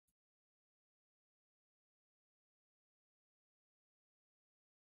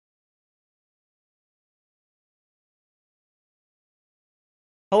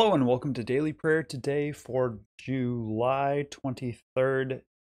Hello and welcome to Daily Prayer today for July 23rd,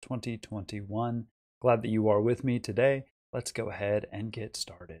 2021. Glad that you are with me today. Let's go ahead and get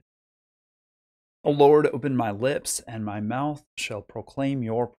started. O Lord, open my lips, and my mouth shall proclaim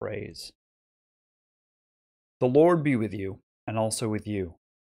your praise. The Lord be with you, and also with you.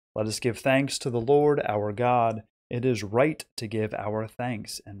 Let us give thanks to the Lord our God. It is right to give our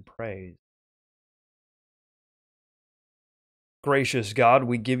thanks and praise. Gracious God,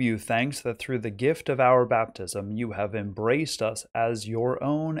 we give you thanks that through the gift of our baptism you have embraced us as your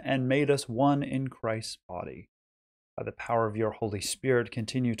own and made us one in Christ's body. By the power of your Holy Spirit,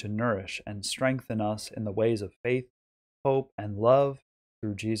 continue to nourish and strengthen us in the ways of faith, hope, and love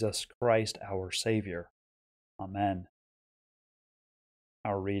through Jesus Christ our Savior. Amen.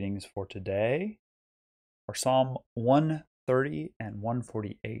 Our readings for today are Psalm 130 and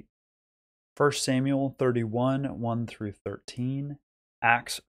 148. 1 Samuel 31, 1 through 13,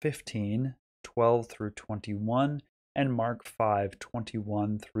 Acts 15, 12 through 21, and Mark 5,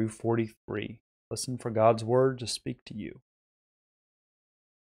 21 through 43. Listen for God's word to speak to you.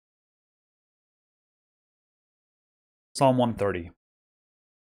 Psalm 130.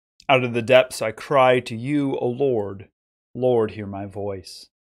 Out of the depths I cry to you, O Lord. Lord, hear my voice.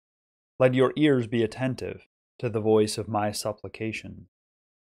 Let your ears be attentive to the voice of my supplication.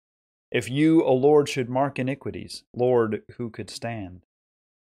 If you, O Lord, should mark iniquities, Lord, who could stand?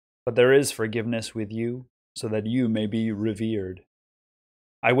 But there is forgiveness with you, so that you may be revered.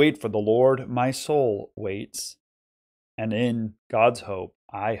 I wait for the Lord, my soul waits, and in God's hope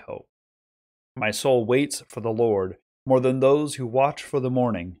I hope. My soul waits for the Lord, more than those who watch for the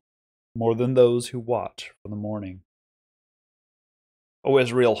morning, more than those who watch for the morning. O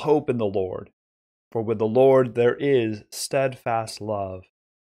Israel, hope in the Lord, for with the Lord there is steadfast love,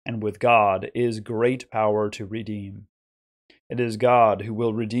 and with God is great power to redeem. It is God who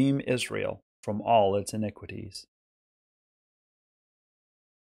will redeem Israel from all its iniquities.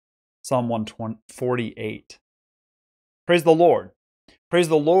 Psalm 148. Praise the Lord. Praise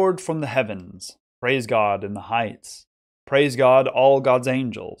the Lord from the heavens. Praise God in the heights. Praise God, all God's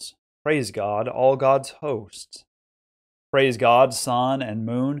angels. Praise God, all God's hosts. Praise God, sun and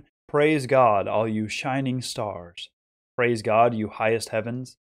moon. Praise God, all you shining stars. Praise God, you highest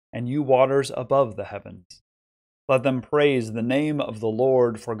heavens, and you waters above the heavens. Let them praise the name of the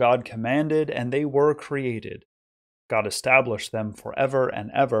Lord, for God commanded, and they were created. God established them forever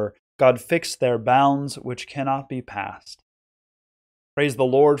and ever. God fixed their bounds, which cannot be passed. Praise the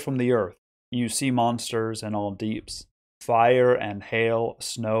Lord from the earth, you sea monsters and all deeps, fire and hail,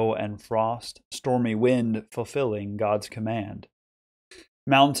 snow and frost, stormy wind fulfilling God's command.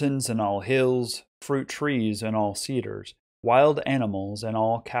 Mountains and all hills, fruit trees and all cedars, wild animals and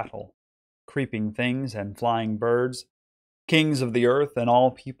all cattle, creeping things and flying birds, kings of the earth and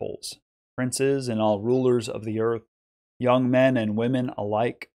all peoples, princes and all rulers of the earth, young men and women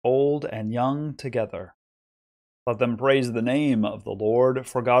alike, old and young together. Let them praise the name of the Lord,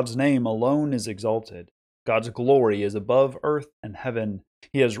 for God's name alone is exalted. God's glory is above earth and heaven.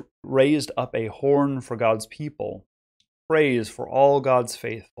 He has raised up a horn for God's people. Praise for all God's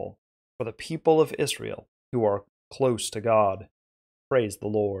faithful, for the people of Israel who are close to God. Praise the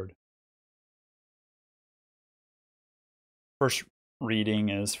Lord. First reading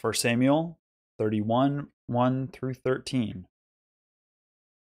is 1 Samuel 31, 1 through 13.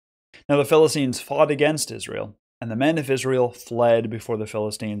 Now the Philistines fought against Israel, and the men of Israel fled before the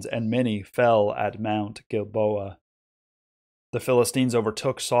Philistines, and many fell at Mount Gilboa. The Philistines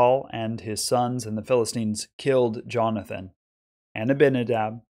overtook Saul and his sons, and the Philistines killed Jonathan, and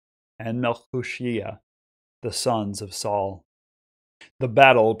Abinadab, and Melchushiah, the sons of Saul. The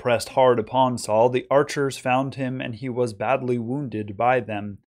battle pressed hard upon Saul. The archers found him, and he was badly wounded by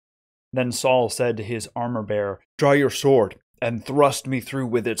them. Then Saul said to his armor-bearer, "Draw your sword, and thrust me through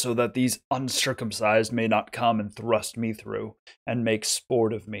with it, so that these uncircumcised may not come and thrust me through, and make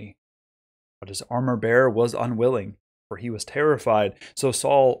sport of me." But his armor-bearer was unwilling, for he was terrified. So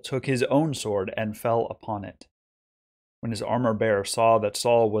Saul took his own sword and fell upon it. When his armor-bearer saw that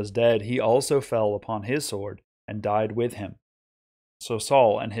Saul was dead, he also fell upon his sword and died with him. So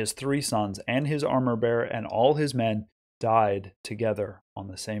Saul and his 3 sons and his armor-bearer and all his men died together on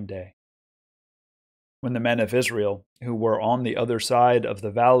the same day. When the men of Israel, who were on the other side of the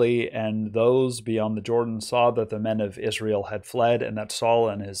valley and those beyond the Jordan, saw that the men of Israel had fled and that Saul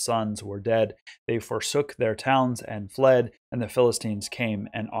and his sons were dead, they forsook their towns and fled, and the Philistines came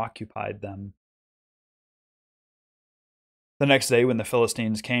and occupied them. The next day, when the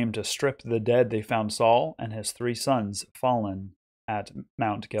Philistines came to strip the dead, they found Saul and his 3 sons fallen at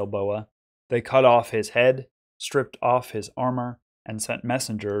Mount Gilboa. They cut off his head, stripped off his armor, and sent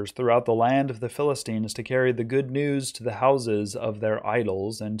messengers throughout the land of the Philistines to carry the good news to the houses of their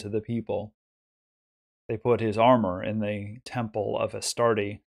idols and to the people. They put his armor in the temple of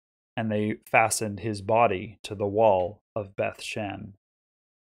Astarte, and they fastened his body to the wall of Bethshan.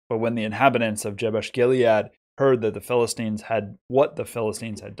 But when the inhabitants of Jabesh-Gilead heard that what the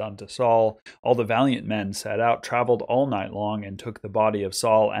Philistines had done to Saul, all the valiant men set out, traveled all night long, and took the body of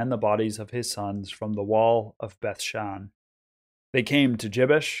Saul and the bodies of his sons from the wall of Bethshan. They came to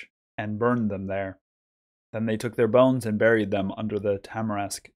Jabesh and burned them there. Then they took their bones and buried them under the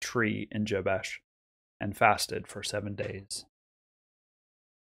tamarisk tree in Jabesh, and fasted for 7 days.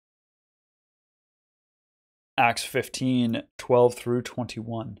 Acts 15:12 through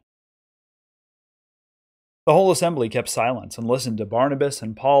 21. The whole assembly kept silence and listened to Barnabas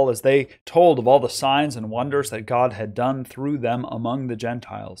and Paul as they told of all the signs and wonders that God had done through them among the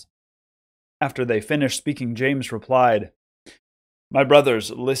Gentiles. After they finished speaking, James replied, "My brothers,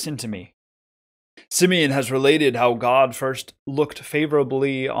 listen to me. Simeon has related how God first looked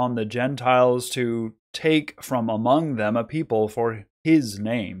favorably on the Gentiles to take from among them a people for his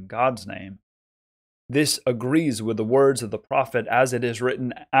name, God's name. This agrees with the words of the prophet, as it is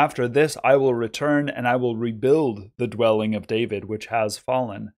written, 'After this I will return, and I will rebuild the dwelling of David, which has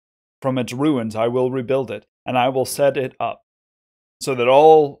fallen. From its ruins I will rebuild it, and I will set it up, so that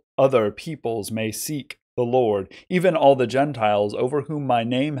all other peoples may seek the Lord, even all the Gentiles over whom my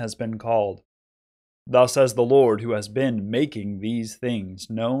name has been called. Thus says the Lord, who has been making these things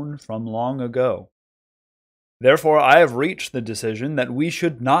known from long ago. Therefore I have reached the decision that we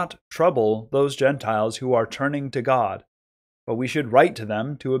should not trouble those Gentiles who are turning to God, but we should write to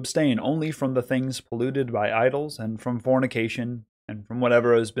them to abstain only from the things polluted by idols, and from fornication, and from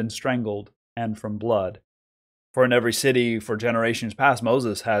whatever has been strangled, and from blood. For in every city for generations past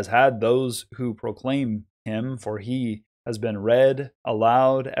Moses has had those who proclaim him, for he has been read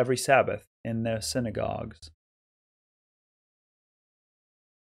aloud every Sabbath in their synagogues."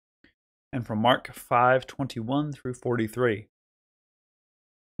 And from Mark 5:21 through 43.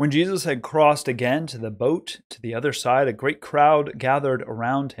 When Jesus had crossed again to the boat to the other side, a great crowd gathered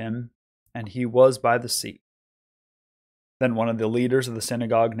around him, and he was by the sea. Then one of the leaders of the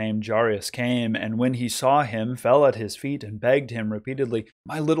synagogue named Jairus came, and when he saw him, fell at his feet and begged him repeatedly,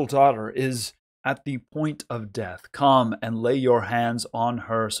 "My little daughter is at the point of death. Come and lay your hands on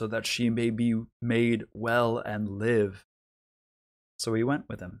her so that she may be made well and live." So he went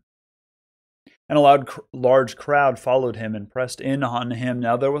with him. And a large crowd followed him and pressed in on him.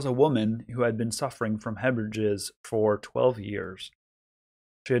 Now there was a woman who had been suffering from hemorrhages for 12 years.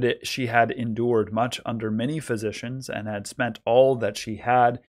 She had endured much under many physicians and had spent all that she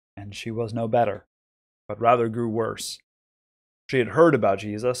had, and she was no better, but rather grew worse. She had heard about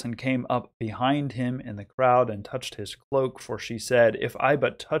Jesus and came up behind him in the crowd and touched his cloak, for she said, "If I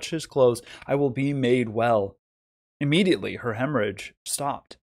but touch his clothes, I will be made well." Immediately her hemorrhage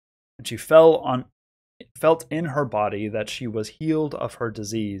stopped, and she felt in her body that she was healed of her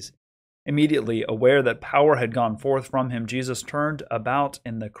disease. Immediately, aware that power had gone forth from him, Jesus turned about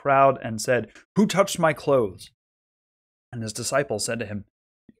in the crowd and said, "Who touched my clothes?" And his disciples said to him,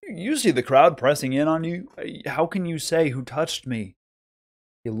 "You see the crowd pressing in on you. How can you say, 'Who touched me?'"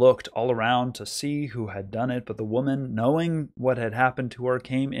 He looked all around to see who had done it, but the woman, knowing what had happened to her,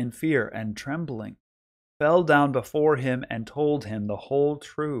 came in fear and trembling, fell down before him and told him the whole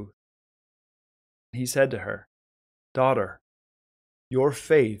truth. He said to her, "Daughter, your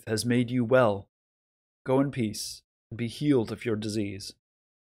faith has made you well. Go in peace and be healed of your disease."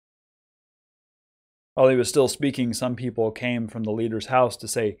 While he was still speaking, some people came from the leader's house to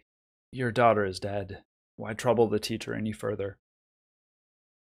say, "Your daughter is dead. Why trouble the teacher any further?"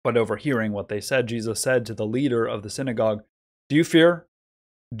 But overhearing what they said, Jesus said to the leader of the synagogue, "Do you fear?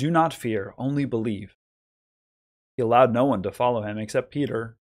 Do not fear, only believe." He allowed no one to follow him except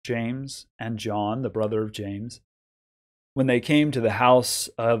Peter, James, and John, the brother of James. When they came to the house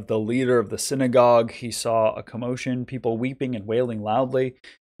of the leader of the synagogue, he saw a commotion, people weeping and wailing loudly.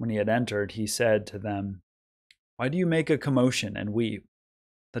 When he had entered, he said to them, "Why do you make a commotion and weep?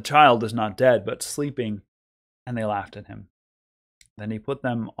 The child is not dead, but sleeping." And they laughed at him. Then he put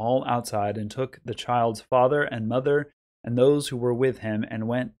them all outside and took the child's father and mother and those who were with him and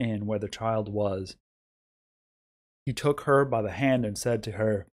went in where the child was. He took her by the hand and said to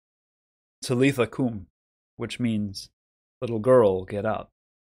her, "Talitha cum," which means, "Little girl, get up."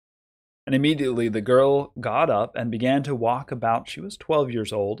 And immediately the girl got up and began to walk about. She was 12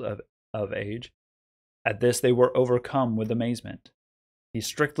 years old of age. At this they were overcome with amazement. He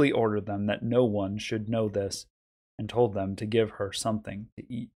strictly ordered them that no one should know this, and told them to give her something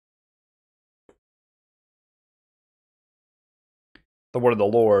to eat. The word of the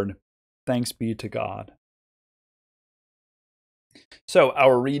Lord. Thanks be to God. So,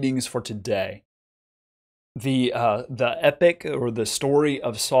 our readings for today. The epic or the story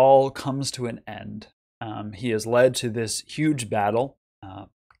of Saul comes to an end. He is led to this huge battle,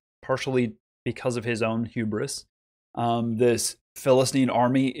 partially because of his own hubris. This Philistine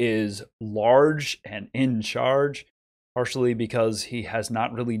army is large and in charge, partially because he has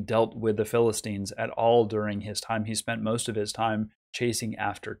not really dealt with the Philistines at all during his time. He spent most of his time chasing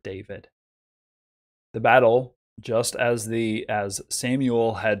after David. The battle, just as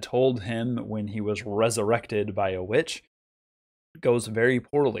Samuel had told him when he was resurrected by a witch, goes very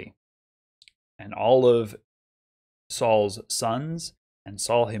poorly. And all of Saul's sons and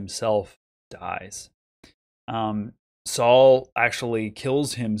Saul himself dies. Saul actually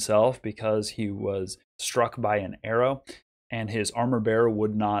kills himself because he was struck by an arrow, and his armor bearer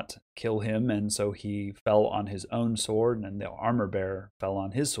would not kill him, and so he fell on his own sword, and the armor bearer fell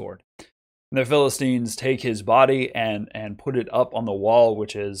on his sword. And the Philistines take his body and put it up on the wall,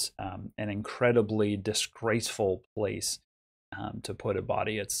 which is an incredibly disgraceful place to put a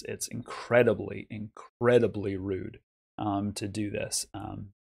body. It's incredibly rude to do this.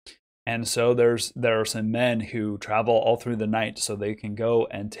 And so there are some men who travel all through the night so they can go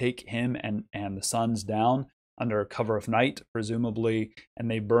and take him and the sons down under cover of night, presumably, and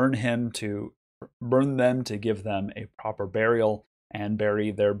they burn them to give them a proper burial and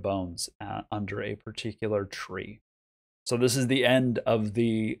bury their bones under a particular tree. So this is the end of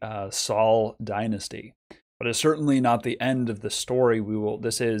the Saul dynasty, but it's certainly not the end of the story.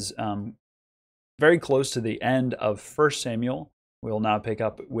 This is very close to the end of 1 Samuel. We'll now pick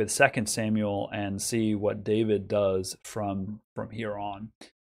up with 2 Samuel and see what David does from here on.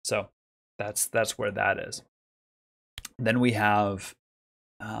 So that's where that is. Then we have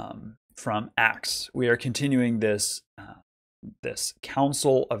from Acts. We are continuing this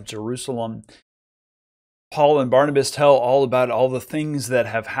Council of Jerusalem. Paul and Barnabas tell all about all the things that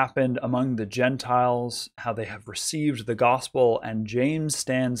have happened among the Gentiles, how they have received the gospel, and James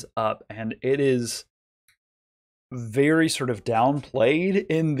stands up, and it is very sort of downplayed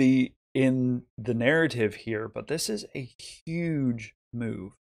in the narrative here, but this is a huge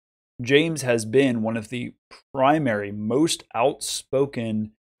move. James has been one of the primary, most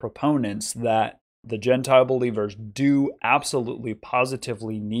outspoken proponents that the Gentile believers do absolutely,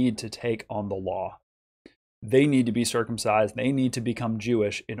 positively need to take on the law. They need to be circumcised. They need to become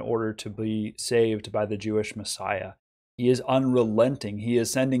Jewish in order to be saved by the Jewish Messiah. He is unrelenting. He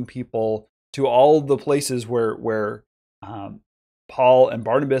is sending people to all the places where Paul and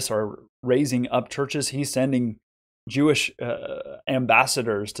Barnabas are raising up churches. He's sending Jewish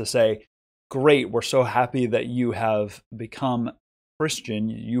ambassadors to say, great, we're so happy that you have become Christian,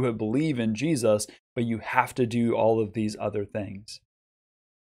 you have believed in Jesus, but you have to do all of these other things.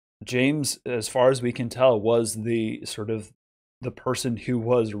 James, as far as we can tell, was the person who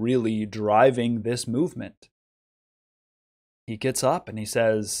was really driving this movement. He gets up and he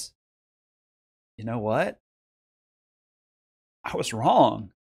says, you know what? I was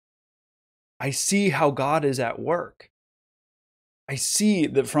wrong. I see how God is at work. I see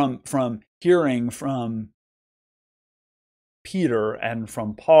that from hearing from Peter and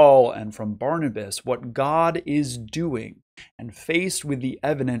from Paul and from Barnabas what God is doing, and faced with the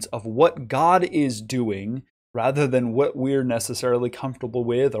evidence of what God is doing rather than what we're necessarily comfortable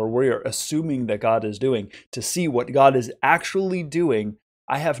with or we're assuming that God is doing, to see what God is actually doing,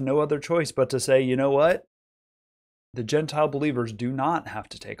 I have no other choice but to say, you know what? The Gentile believers do not have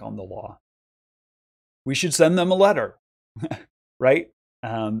to take on the law. We should send them a letter, right?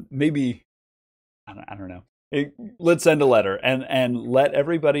 Maybe, I don't know. Let's send a letter and let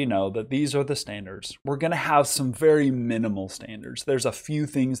everybody know that these are the standards. We're going to have some very minimal standards. There's a few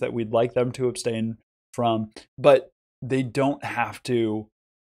things that we'd like them to abstain from, but they don't have to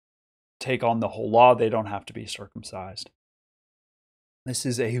take on the whole law. They don't have to be circumcised. This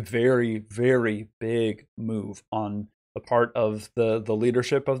is a very, very big move on the part of the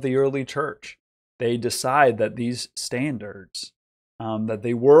leadership of the early church. They decide that these standards that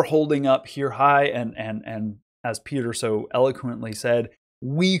they were holding up here high, and as Peter so eloquently said,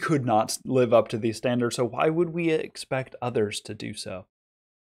 we could not live up to these standards, so why would we expect others to do so?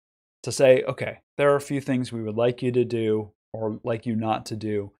 To say, okay, there are a few things we would like you to do or like you not to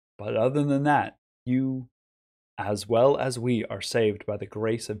do, but other than that, you, as well as we, are saved by the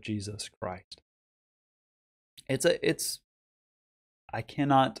grace of Jesus Christ. I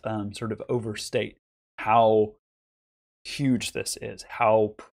cannot sort of overstate how huge this is,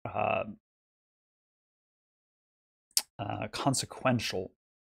 how consequential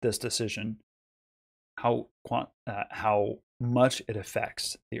this decision, how much it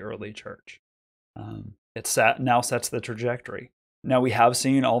affects the early church. Now sets the trajectory. Now we have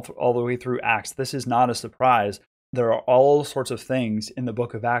seen all the way through Acts. This is not a surprise. There are all sorts of things in the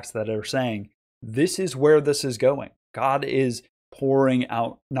book of Acts that are saying this is where this is going. God is pouring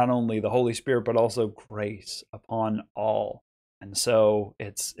out not only the Holy Spirit, but also grace upon all. And so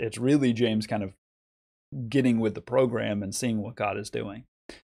it's really James kind of getting with the program and seeing what God is doing.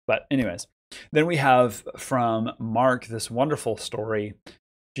 But anyways, then we have from Mark this wonderful story.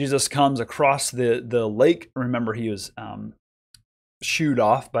 Jesus comes across the lake. Remember, he was shooed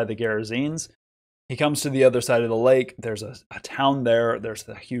off by the Gerasenes. He comes to the other side of the lake. There's a town there. There's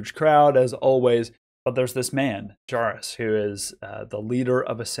a huge crowd, as always. But there's this man, Jairus, who is the leader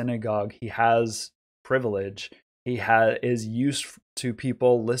of a synagogue. He has privilege. He is used to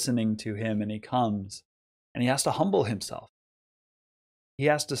people listening to him, and he comes. And he has to humble himself. He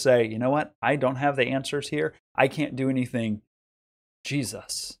has to say, you know what? I don't have the answers here. I can't do anything.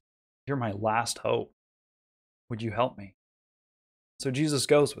 Jesus, you're my last hope. Would you help me? So Jesus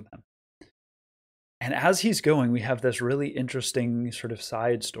goes with him. And as he's going, we have this really interesting sort of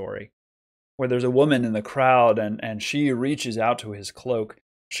side story where there's a woman in the crowd and she reaches out to his cloak.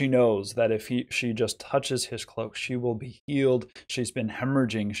 She knows that if she just touches his cloak, she will be healed. She's been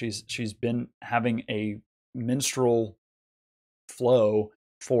hemorrhaging. She's been having a menstrual flow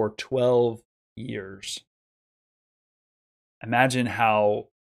for 12 years. Imagine how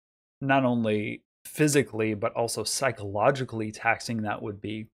not only physically, but also psychologically taxing that would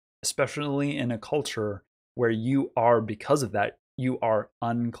be, especially in a culture where you are, because of that, you are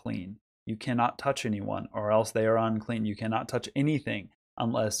unclean. You cannot touch anyone or else they are unclean. You cannot touch anything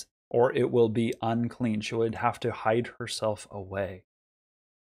unless, or it will be unclean. She would have to hide herself away.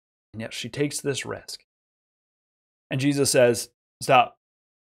 And yet she takes this risk. And Jesus says, stop.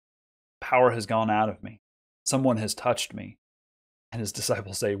 Power has gone out of me. Someone has touched me. And his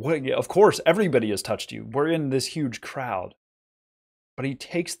disciples say, well, yeah, of course, everybody has touched you. We're in this huge crowd. But he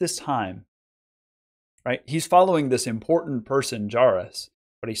takes this time, right? He's following this important person, Jairus,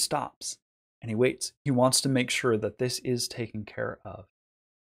 but he stops and he waits. He wants to make sure that this is taken care of.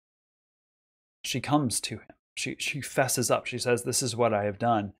 She comes to him. She fesses up. She says, this is what I have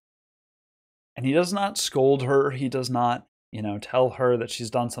done. And he does not scold her. He does not, tell her that she's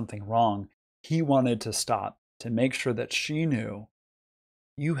done something wrong. He wanted to stop to make sure that she knew,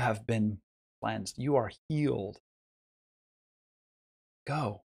 you have been cleansed. You are healed.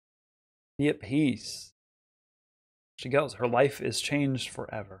 Go. Be at peace. She goes. Her life is changed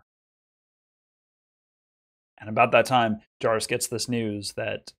forever. And about that time, Jairus gets this news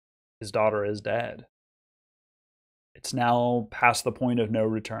that his daughter is dead. It's now past the point of no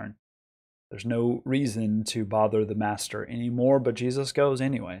return. There's no reason to bother the master anymore, but Jesus goes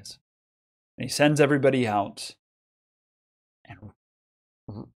anyways. And he sends everybody out and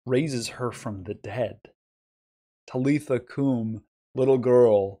raises her from the dead. Talitha cum, little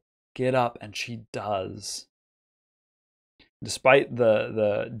girl, get up, and she does. Despite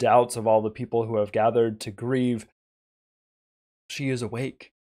the doubts of all the people who have gathered to grieve, she is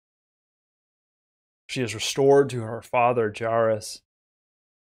awake. She is restored to her father, Jairus.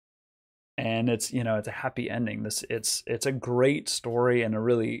 And it's a happy ending. It's a great story and a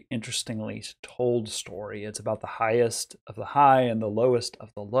really interestingly told story. It's about the highest of the high and the lowest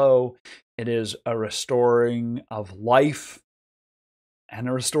of the low. It is a restoring of life and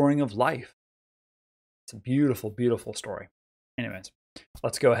a restoring of life. It's a beautiful, beautiful story. Anyways,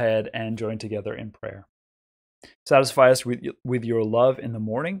 let's go ahead and join together in prayer. Satisfy us with your love in the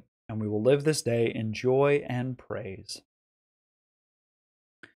morning, and we will live this day in joy and praise.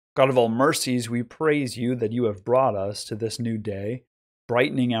 God of all mercies, we praise you that you have brought us to this new day,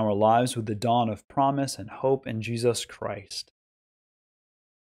 brightening our lives with the dawn of promise and hope in Jesus Christ.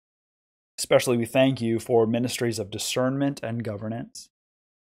 Especially we thank you for ministries of discernment and governance,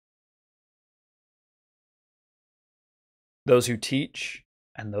 those who teach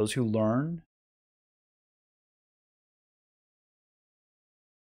and those who learn,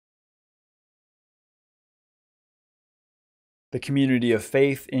 the community of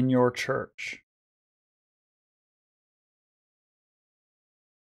faith in your church,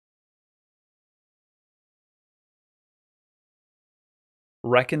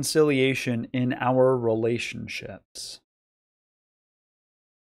 reconciliation in our relationships,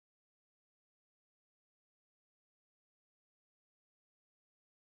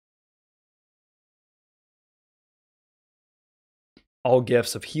 all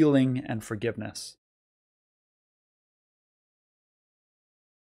gifts of healing and forgiveness.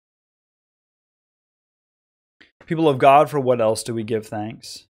 People of God, for what else do we give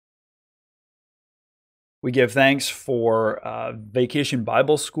thanks? We give thanks for Vacation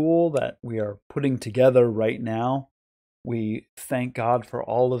Bible School that we are putting together right now. We thank God for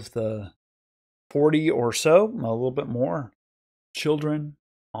all of the 40 or so, a little bit more, children,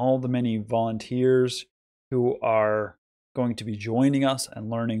 all the many volunteers who are going to be joining us and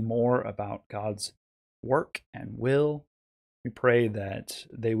learning more about God's work and will. We pray that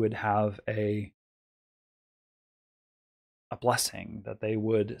they would have a blessing, that they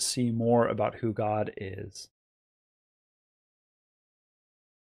would see more about who God is.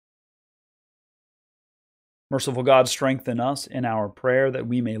 Merciful God, strengthen us in our prayer that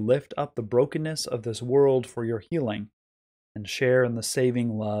we may lift up the brokenness of this world for your healing and share in the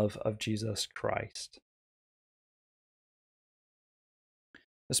saving love of Jesus Christ.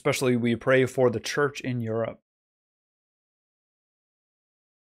 Especially we pray for the church in Europe.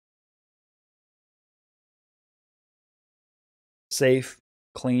 Safe,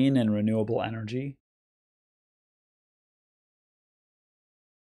 clean, and renewable energy.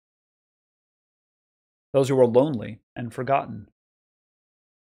 Those who are lonely and forgotten.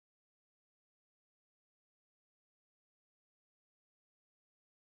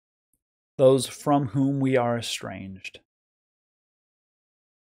 Those from whom we are estranged.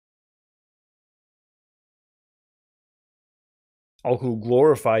 All who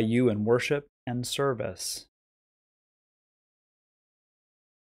glorify you in worship and service.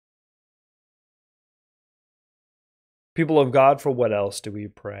 People of God, for what else do we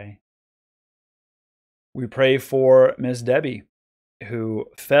pray? We pray for Miss Debbie, who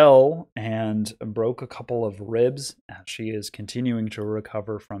fell and broke a couple of ribs. She is continuing to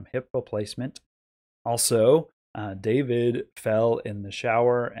recover from hip replacement. Also, David fell in the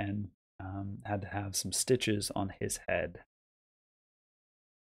shower and had to have some stitches on his head.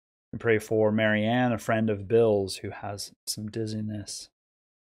 We pray for Marianne, a friend of Bill's, who has some dizziness.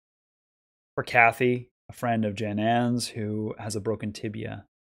 For Kathy, a friend of Jan Ann's, who has a broken tibia.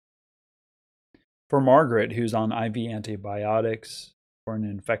 For Margaret, who's on IV antibiotics for an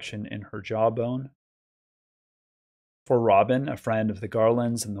infection in her jawbone. For Robin, a friend of the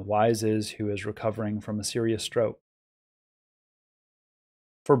Garlands and the Wises, who is recovering from a serious stroke.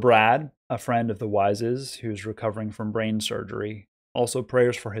 For Brad, a friend of the Wises, who's recovering from brain surgery. Also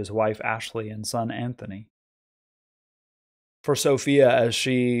prayers for his wife Ashley and son Anthony. For Sophia, as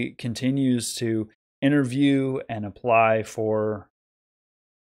she continues to interview and apply for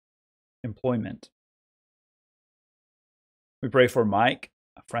employment. We pray for Mike,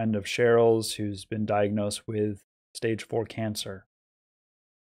 a friend of Cheryl's who's been diagnosed with stage 4 cancer.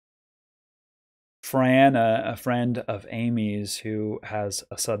 Fran, a friend of Amy's who has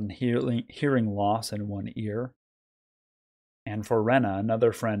a sudden hearing loss in one ear. And for Rena,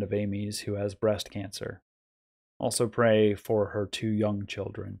 another friend of Amy's who has breast cancer. Also pray for her 2 young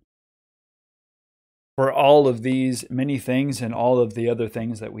children. For all of these many things and all of the other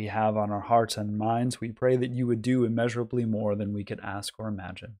things that we have on our hearts and minds, we pray that you would do immeasurably more than we could ask or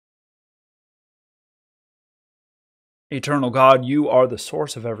imagine. Eternal God, you are the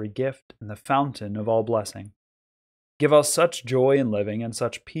source of every gift and the fountain of all blessing. Give us such joy in living and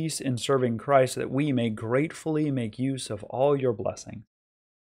such peace in serving Christ that we may gratefully make use of all your blessings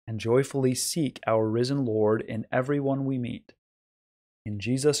and joyfully seek our risen Lord in everyone we meet. In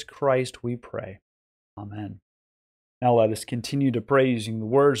Jesus Christ we pray. Amen. Now let us continue to pray using the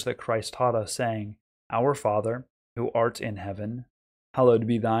words that Christ taught us, saying, Our Father, who art in heaven, hallowed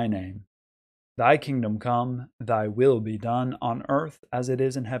be thy name. Thy kingdom come, thy will be done on earth as it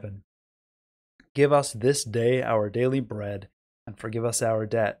is in heaven. Give us this day our daily bread, and forgive us our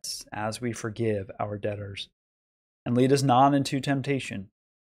debts, as we forgive our debtors. And lead us not into temptation,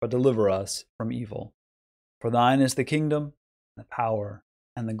 but deliver us from evil. For thine is the kingdom, the power,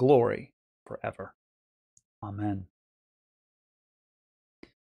 and the glory forever. Amen.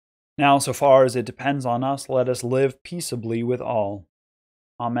 Now, so far as it depends on us, let us live peaceably with all.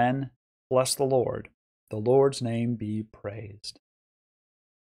 Amen. Bless the Lord. The Lord's name be praised.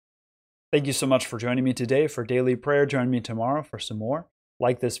 Thank you so much for joining me today for daily prayer. Join me tomorrow for some more.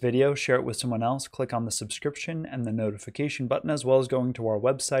 Like this video, share it with someone else, click on the subscription and the notification button, as well as going to our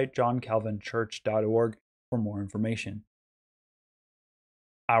website, johncalvinchurch.org, for more information.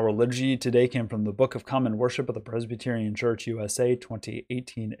 Our liturgy today came from the Book of Common Worship of the Presbyterian Church USA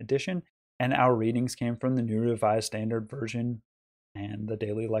 2018 edition, and our readings came from the New Revised Standard Version and the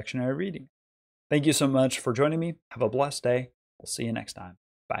daily lectionary reading. Thank you so much for joining me. Have a blessed day. We'll see you next time.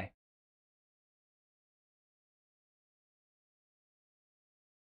 Bye.